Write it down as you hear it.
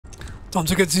咱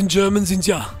这个真 German 真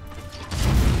假。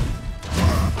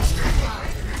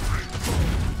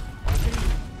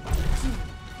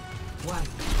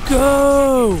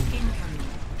Go!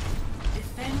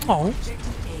 Oh.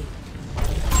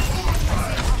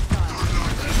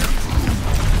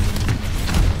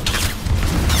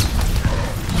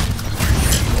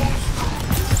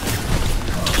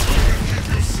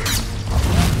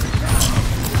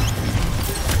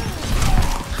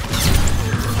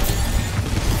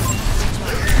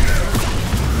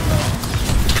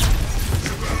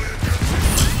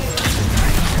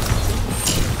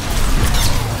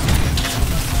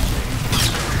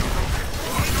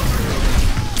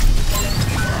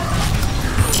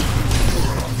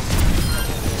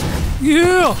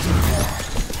 Yeah!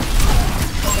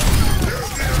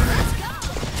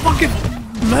 Fucking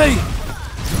me!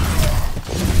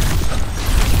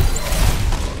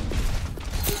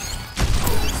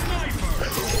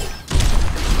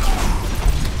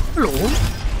 Hello?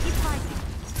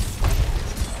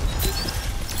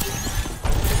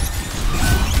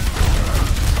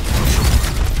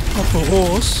 Off a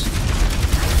horse.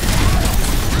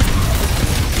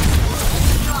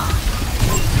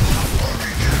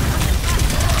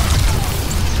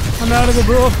 I'm out of the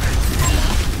bro.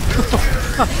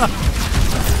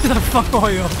 Get the fuck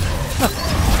away, yo.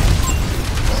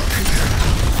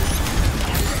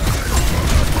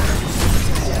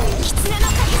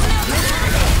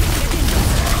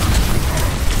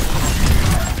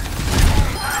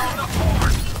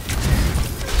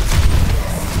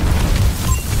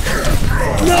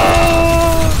 No!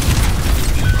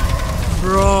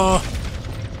 Bro.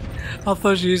 I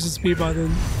thought she used to speed by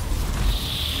then.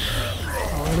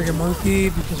 I'm gonna get monkey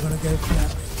because when I go for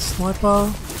that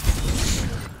sniper.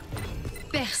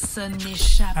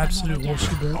 Absolute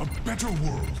horseshit, bro.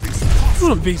 It's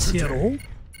not a VC at all.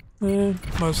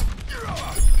 Most.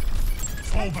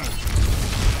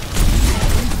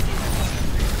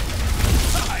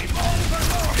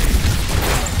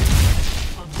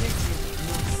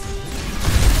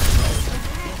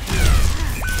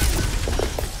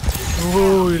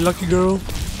 Oh, you lucky girl.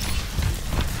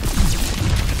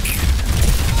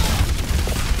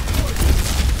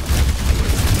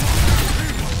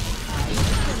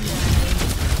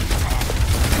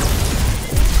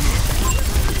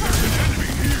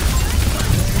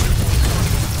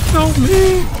 Help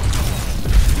me!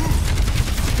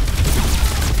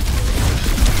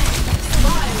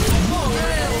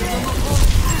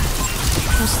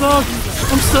 I'm stuck!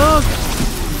 I'm stuck!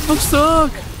 I'm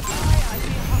stuck!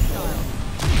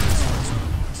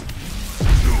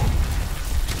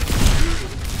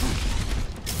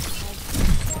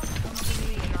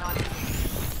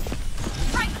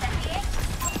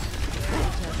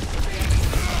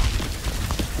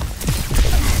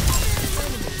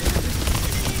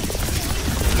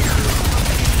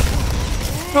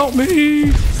 Help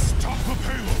me!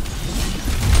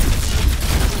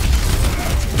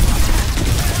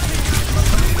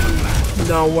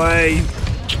 No way!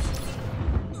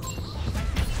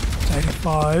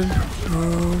 85.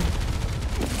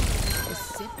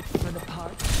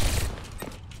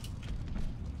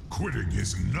 Quitting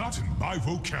is not in my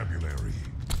vocabulary.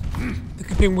 The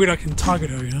good thing weird I can target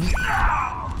her, you know?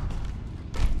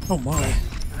 Oh my.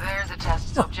 There's a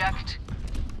test subject.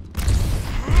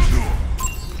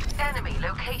 Enemy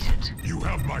located. You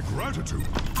have my gratitude.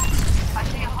 I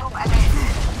see a hope ahead.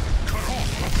 Cut off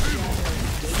the payload.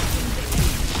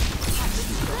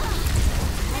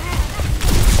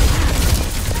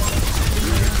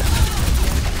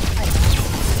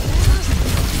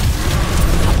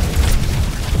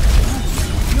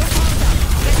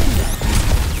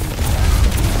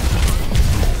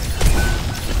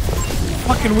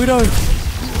 Fucking widow!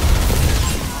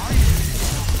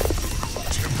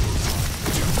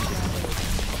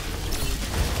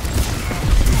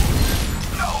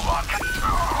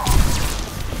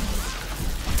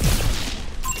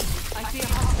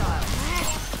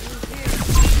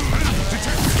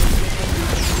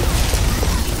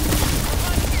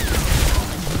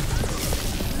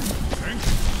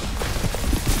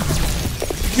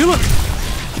 Kill it!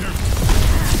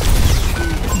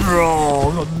 Bro,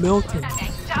 I got melted. I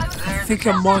think I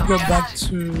might go back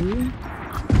to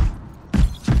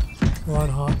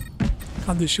Reinhardt.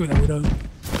 Can't do shit with that widow.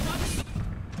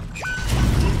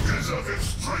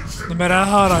 No matter how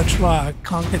hard I try, I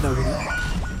can't get that widow.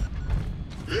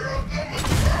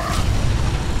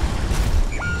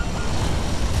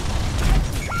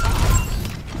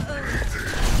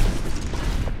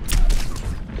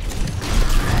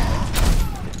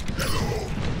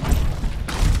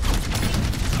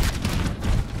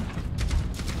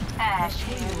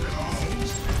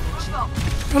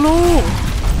 Hello!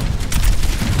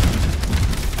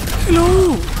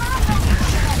 Hello!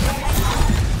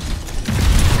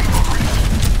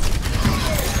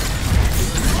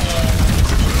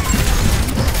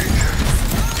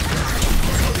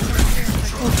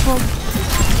 Oh, fuck.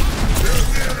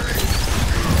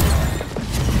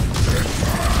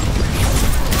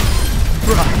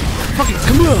 Bruh, fucking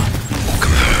come here!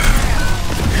 Come here!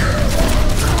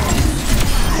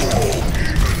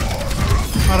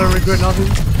 I don't regret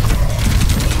nothing.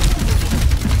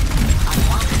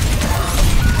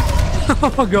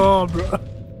 Oh my god, bro.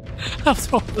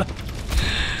 After all that.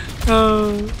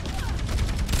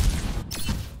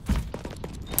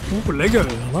 Ooh, Lego,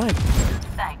 I like.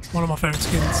 Thanks. One of my favorite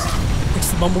skins. Next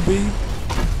to Bumblebee.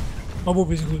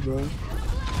 Bumblebee's good, bro.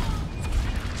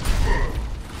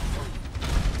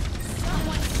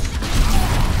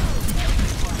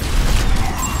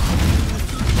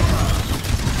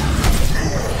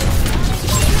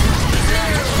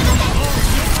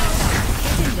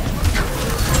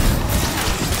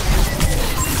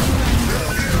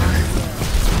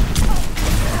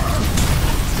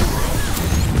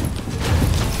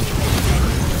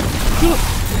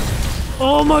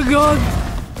 Oh my god!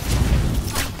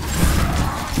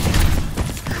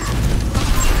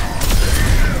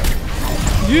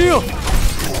 Yeah!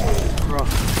 Bro.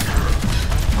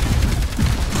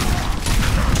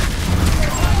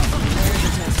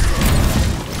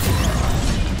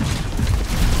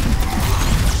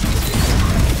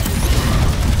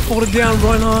 Hold it down,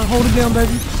 Reinhardt. Hold it down,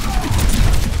 baby.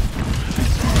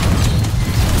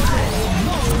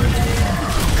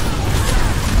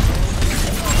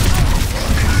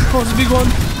 Oh, it's a big one.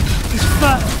 He's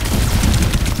fat.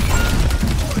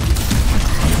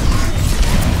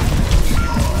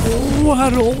 Oh, I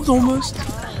had it ult almost.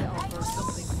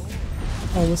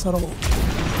 Almost had it ult.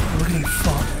 Look at him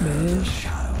fuck, man.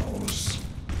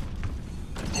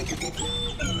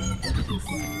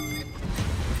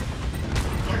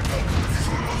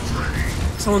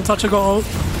 Someone touch a got ult.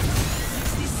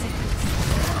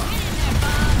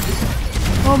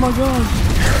 Oh my god.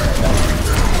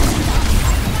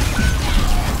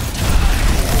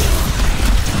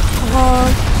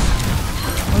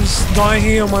 I'm just dying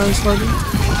here on my own slowly.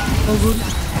 Oh good.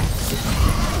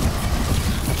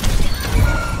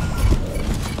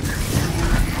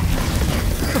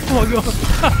 Oh my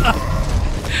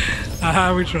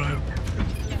god. We tried.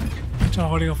 We tried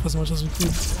holding off as much as we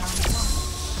could.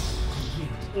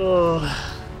 Oh.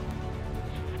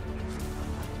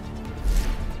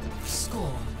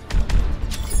 Score.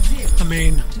 I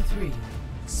mean, 0-3.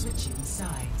 Switching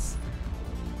sides.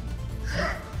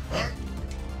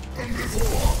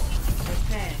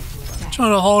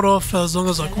 trying to hold off as long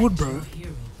as I could, bro.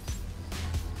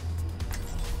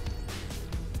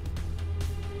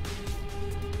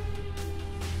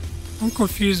 I'm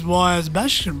confused why as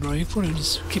Bastion, bro. You couldn't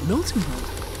just keep melting, bro.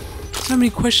 So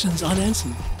many questions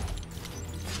unanswered.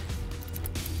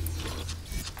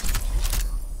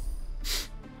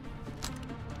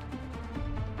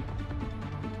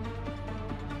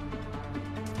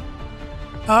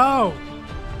 Oh!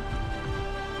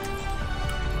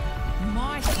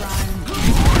 My friend.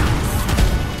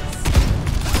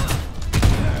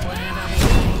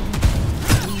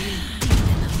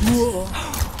 Whoa.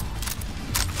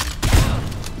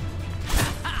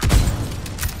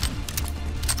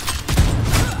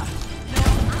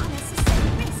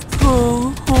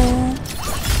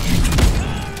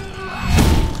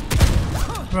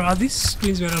 Bro, are these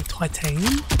skins made of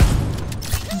titanium?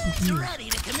 You ready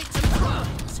to commit some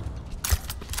crimes?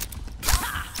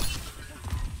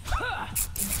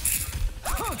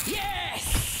 Yes.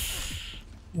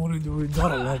 What did we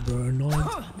got a lot, bro? 9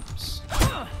 times.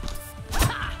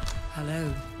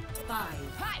 Hello. 5,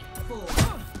 4,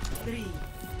 3,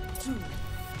 2,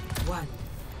 1.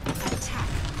 Attack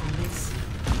on this.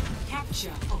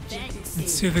 Capture objective.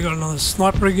 Let's see if they got another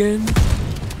sniper again.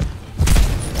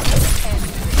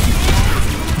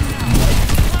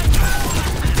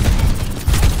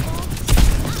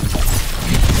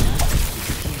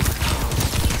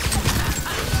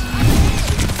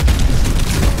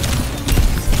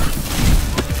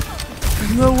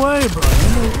 No way, bro.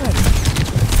 No way.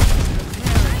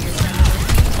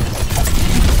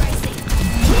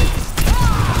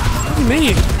 What do you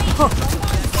mean? Huh.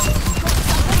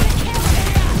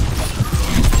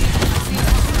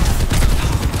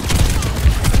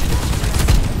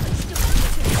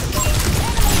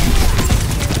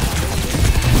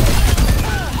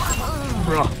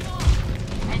 Bro.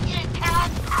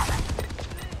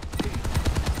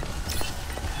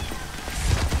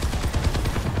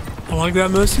 I like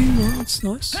that Mercy. Oh, that's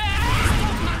nice.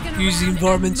 Use the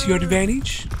environment to your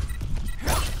advantage.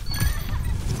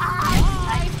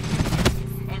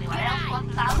 Anyone else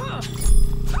want some?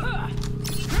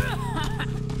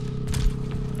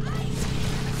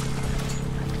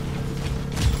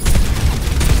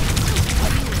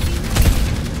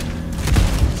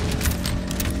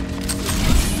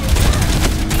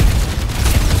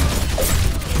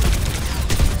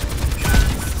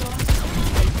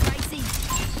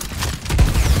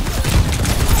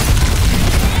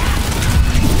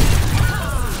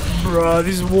 Bruh,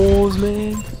 these walls,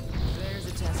 man. I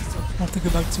have to go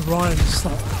back to Ryan and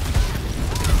start.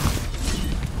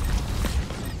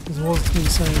 These walls are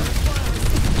insane.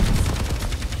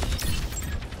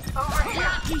 Over here.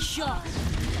 Lucky shot.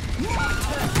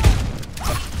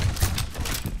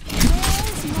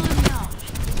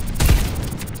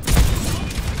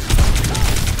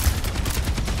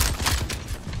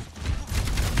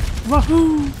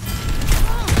 Wahoo!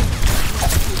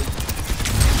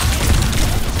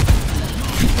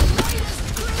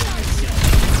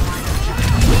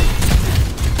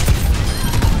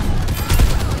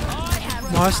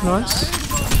 Nice, nice.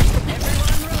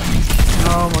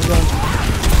 Oh my god.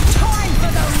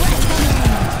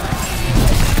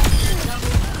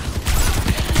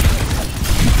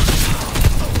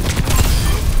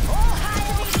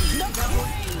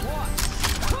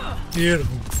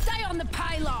 Beautiful. Stay on the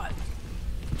payload.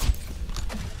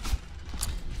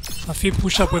 A few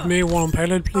push up with me while on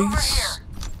payload, please.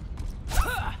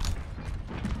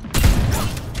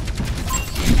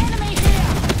 Enemy here.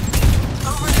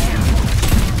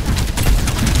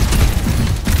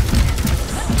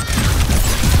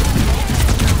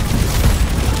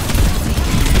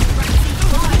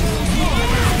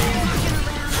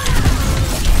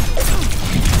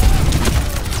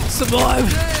 Survive!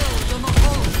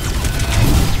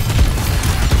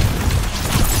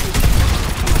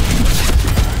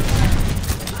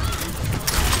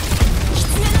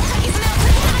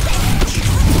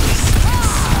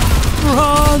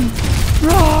 Run!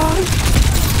 Run!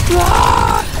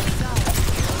 Run!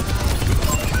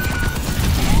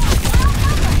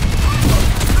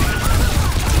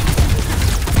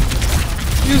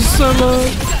 You solo!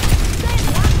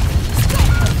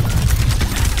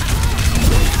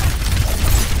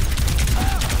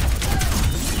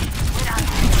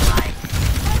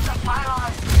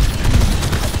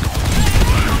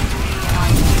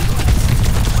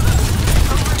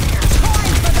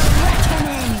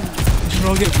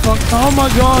 I'll get fucked. Oh my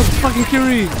god, fucking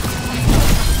Kiri!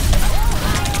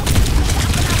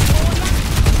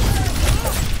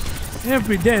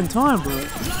 Every damn time, bro.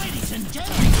 Ladies and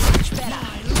gentlemen, much better.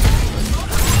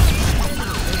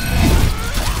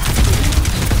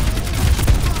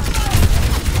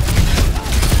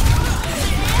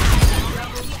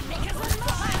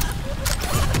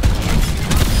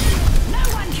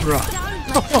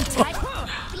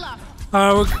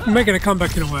 We're making a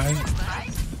comeback in a way.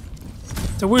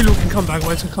 So we can come back,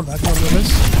 wait to come back on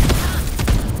this.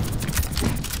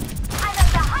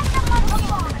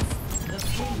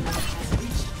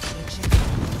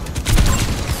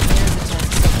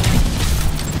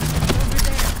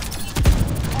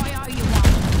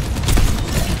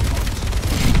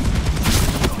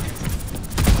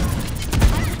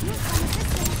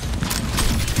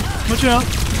 Watch out!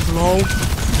 Lol.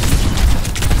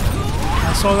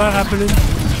 I saw that happening.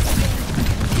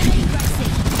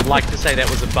 I'd like to say that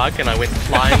was a bug and I went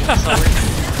flying somewhere.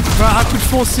 Bro, I could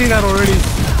foresee that already.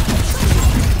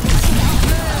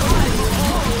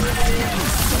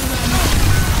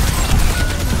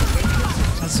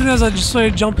 As soon as I just saw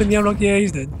you jump in the air, I'm like, yeah,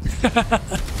 he's dead.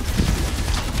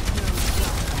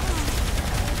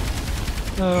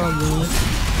 Oh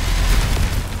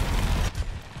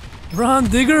no. Run,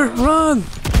 Digger, run!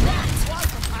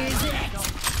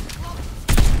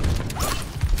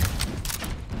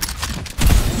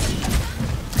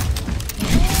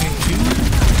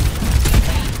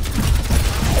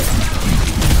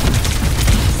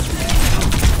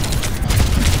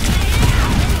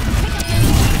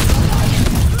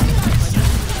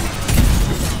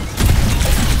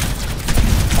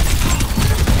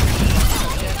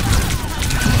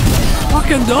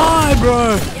 Fucking die,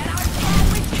 bro!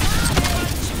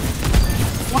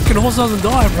 Fucking horse doesn't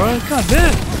die, bro. God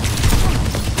damn!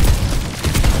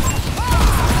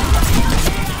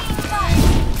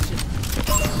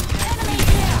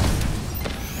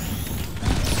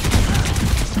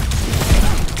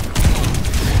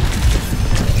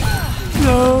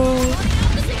 No!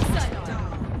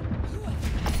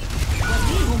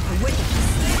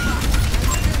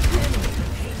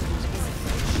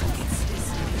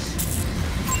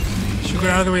 Should get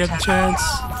out of the way at the chance.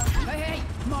 Hey,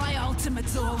 my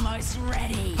ultimate's almost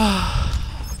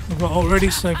I've got already,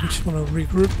 so we just want to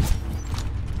regroup.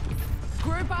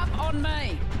 Group up on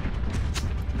me.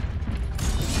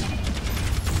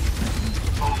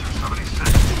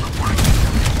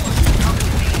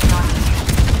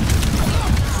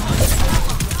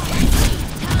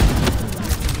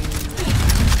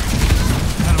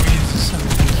 How do we use this?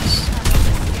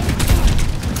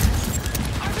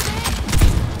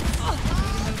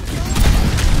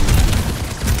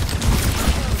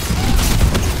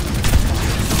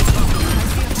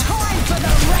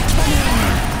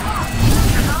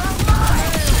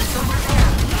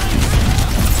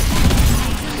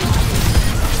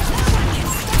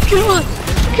 Kill it!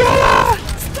 Kill it!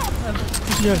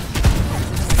 Good.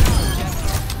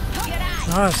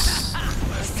 Nice.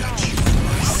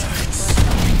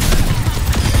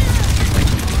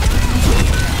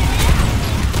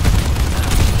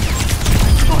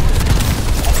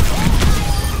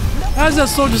 How's that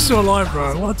soldier still alive,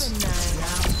 bro? What?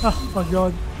 Oh my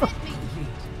god.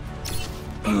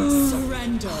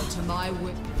 Surrender to my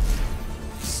whip.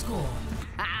 Score.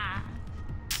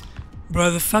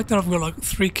 Bro, the fact that I've got like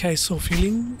 3k self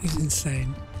healing is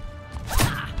insane.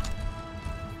 5,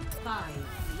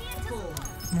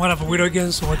 4, Might have a widow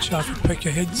again, so watch out for pick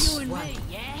your heads. 1.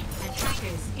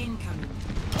 Attackers incoming.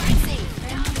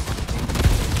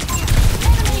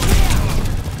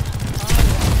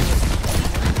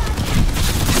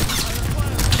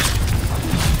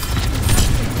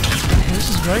 This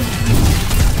is great.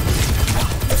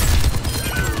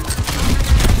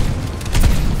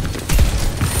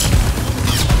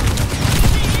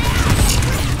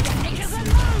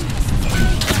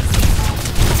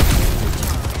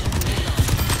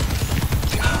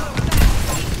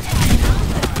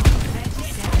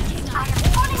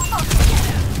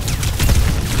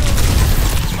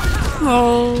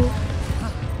 Oh.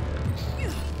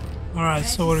 Alright,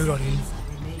 so what do we got here?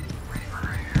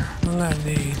 Well, I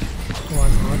need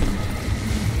one.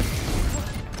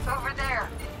 Over there.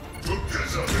 10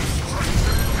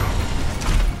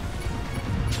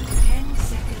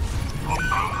 seconds.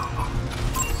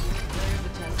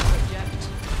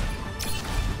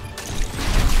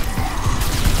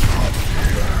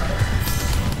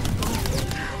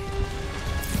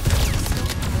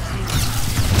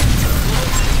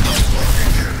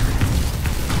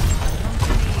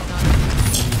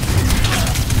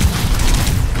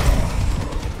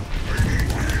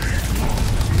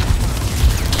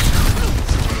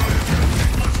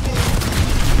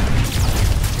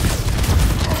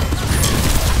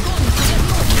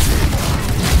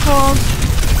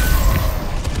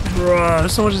 Bruh,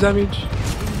 so much damage.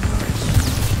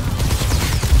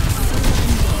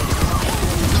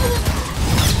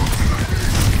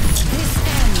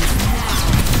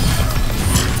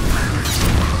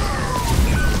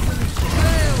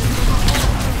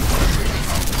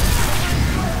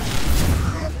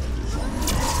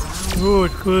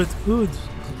 Good, good, good.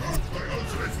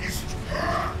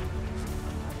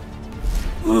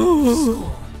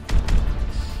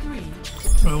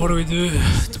 Right, what do we do?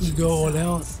 Do we go all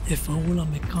out? If I wanna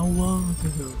make a one, do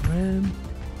we go ram?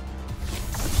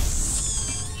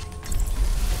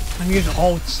 I need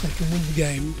ults that can win the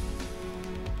game.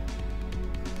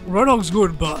 Roadhog's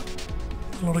good, but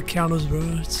a lot of counters, bro.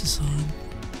 It's just hard.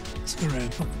 Let's go ram.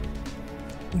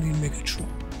 We need Megatron.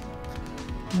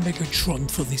 Megatron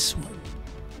for this one.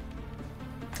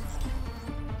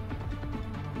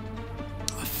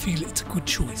 I feel it's a good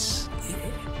choice. Yeah.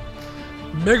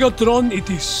 Megatron it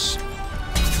is.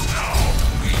 Now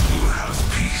we will have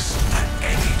peace at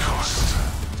any cost.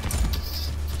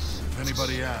 If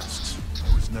anybody asks,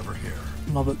 I was never here.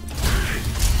 Love it.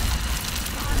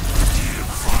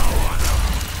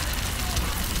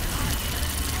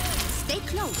 Stay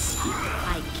close.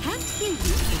 I can't hear you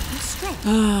if you stray.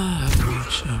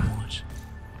 Overwatch.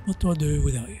 What do I do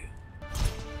without you?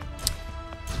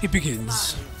 It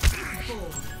begins. 4,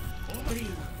 3.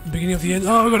 Beginning of the end.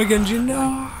 Oh, I got a Genjin.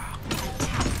 No.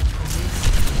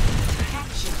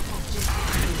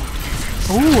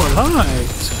 Oh, I like.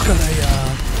 It's got a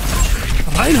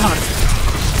Reinhardt.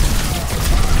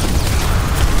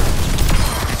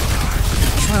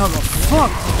 How the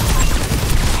fuck?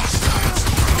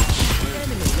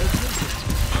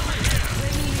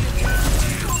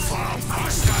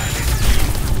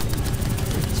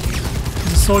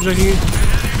 There's a soldier here.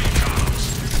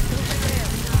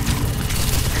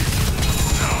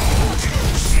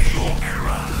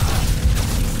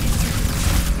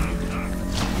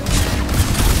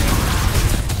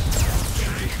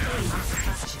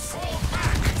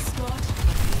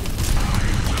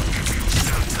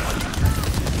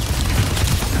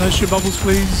 No shit bubbles,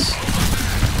 please.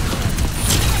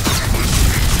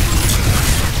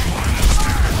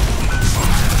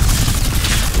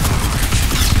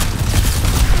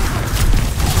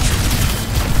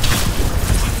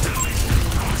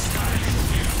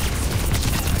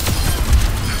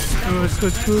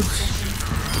 Good, good.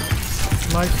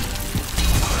 Like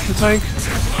the tank.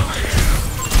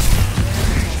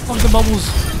 Fuck the bubbles.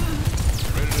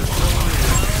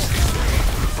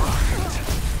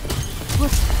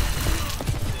 What?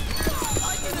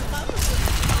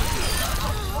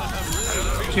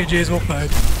 GG's well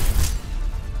played.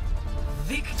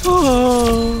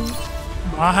 Oh,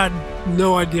 I had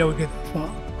no idea we'd get that far.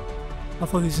 I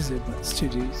thought this is it, but it's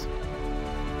GG's.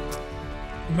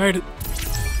 We made it.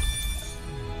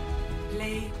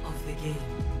 Play of the game.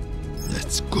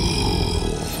 Let's go.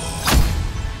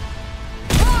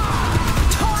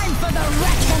 Time for the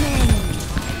reckoning!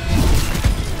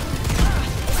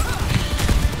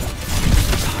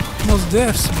 Most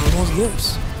deaths, man, most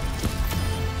deaths.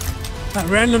 That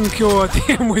random kill at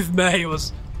the end with May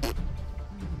was...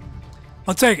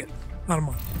 I'll take it. I don't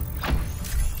mind.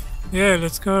 Yeah,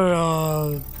 let's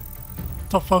go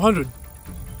top 500.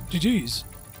 GG's.